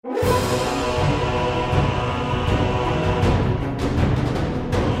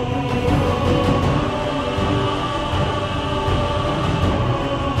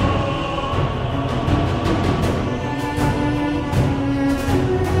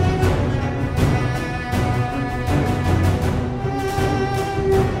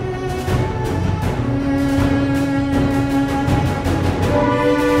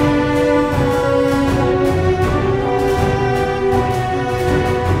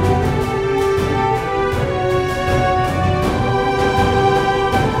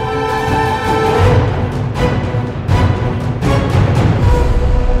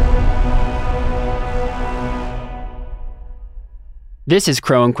This is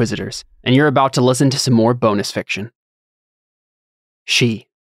Crow Inquisitors, and you're about to listen to some more bonus fiction. She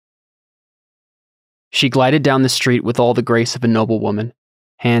glided down the street with all the grace of a noble woman,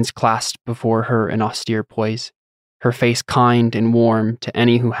 hands clasped before her in austere poise, her face kind and warm to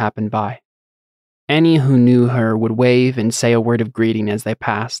any who happened by. Any who knew her would wave and say a word of greeting as they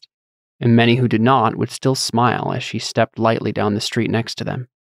passed, and many who did not would still smile as she stepped lightly down the street next to them.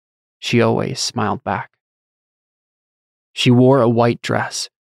 She always smiled back. She wore a white dress,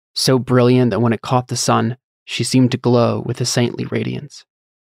 so brilliant that when it caught the sun, she seemed to glow with a saintly radiance.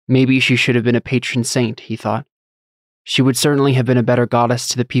 Maybe she should have been a patron saint, he thought. She would certainly have been a better goddess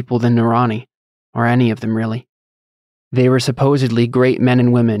to the people than Nurani, or any of them really. They were supposedly great men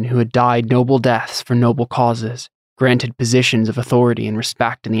and women who had died noble deaths for noble causes, granted positions of authority and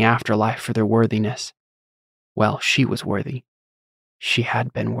respect in the afterlife for their worthiness. Well, she was worthy. She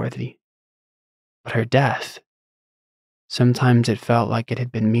had been worthy. But her death... sometimes it felt like it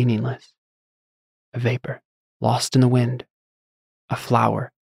had been meaningless. A vapor, lost in the wind. A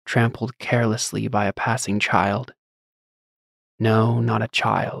flower, trampled carelessly by a passing child. No, not a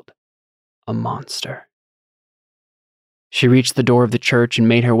child. A monster. She reached the door of the church and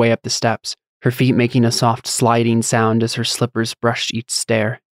made her way up the steps, her feet making a soft sliding sound as her slippers brushed each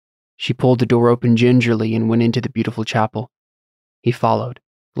stair. She pulled the door open gingerly and went into the beautiful chapel. He followed,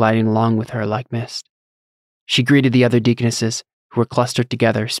 gliding along with her like mist. She greeted the other deaconesses, who were clustered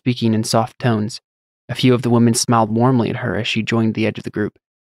together, speaking in soft tones. A few of the women smiled warmly at her as she joined the edge of the group.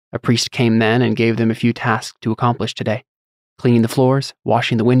 A priest came then and gave them a few tasks to accomplish today. Cleaning the floors,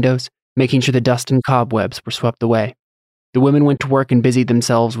 washing the windows, making sure the dust and cobwebs were swept away. The women went to work and busied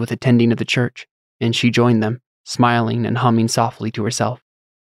themselves with attending to the church, and she joined them, smiling and humming softly to herself.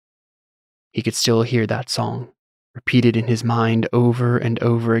 He could still hear that song, repeated in his mind over and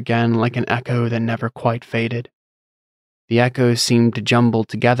over again like an echo that never quite faded. The echoes seemed to jumble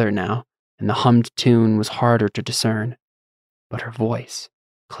together now, and the hummed tune was harder to discern. But her voice,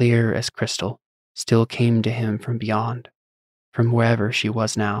 clear as crystal, still came to him from beyond, from wherever she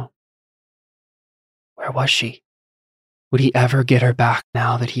was now. Where was she? Would he ever get her back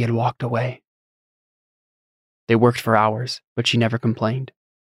now that he had walked away? They worked for hours, but she never complained.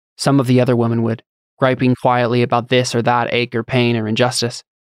 Some of the other women would, griping quietly about this or that ache or pain or injustice.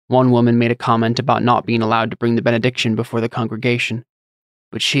 One woman made a comment about not being allowed to bring the benediction before the congregation.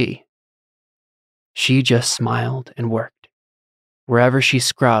 But she just smiled and worked. Wherever she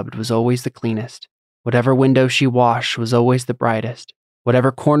scrubbed was always the cleanest. Whatever window she washed was always the brightest.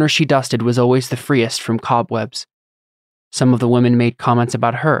 Whatever corner she dusted was always the freest from cobwebs. Some of the women made comments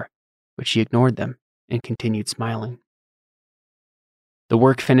about her, but she ignored them and continued smiling. The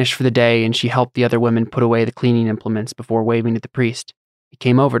work finished for the day, and she helped the other women put away the cleaning implements before waving at the priest. He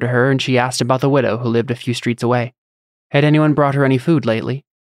came over to her, and she asked about the widow who lived a few streets away. Had anyone brought her any food lately?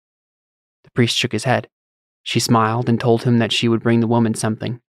 The priest shook his head. She smiled and told him that she would bring the woman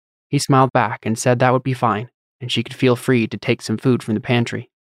something. He smiled back and said that would be fine, and she could feel free to take some food from the pantry.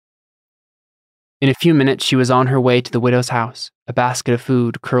 In a few minutes, she was on her way to the widow's house, a basket of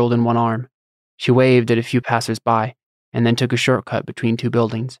food curled in one arm. She waved at a few passers-by, and then took a shortcut between two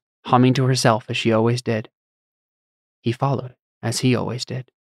buildings, humming to herself as she always did. He followed, as he always did,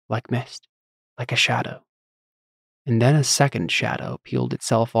 like mist, like a shadow. And then a second shadow peeled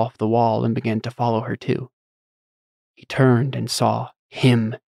itself off the wall and began to follow her too. He turned and saw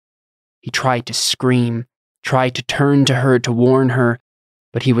him. He tried to scream, tried to turn to her to warn her,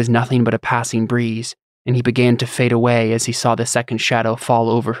 but he was nothing but a passing breeze, and he began to fade away as he saw the second shadow fall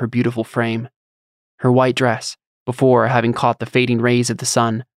over her beautiful frame. Her white dress, before having caught the fading rays of the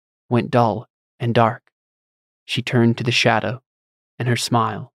sun, went dull and dark. She turned to the shadow, and her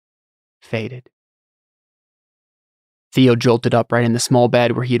smile faded. Theo jolted upright in the small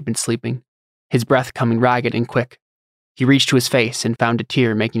bed where he had been sleeping, his breath coming ragged and quick. He reached to his face and found a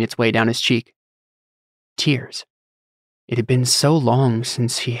tear making its way down his cheek. Tears. It had been so long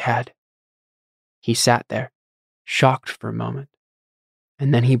since he had. He sat there, shocked for a moment,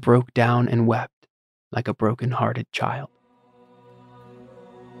 and then he broke down and wept like a broken-hearted child.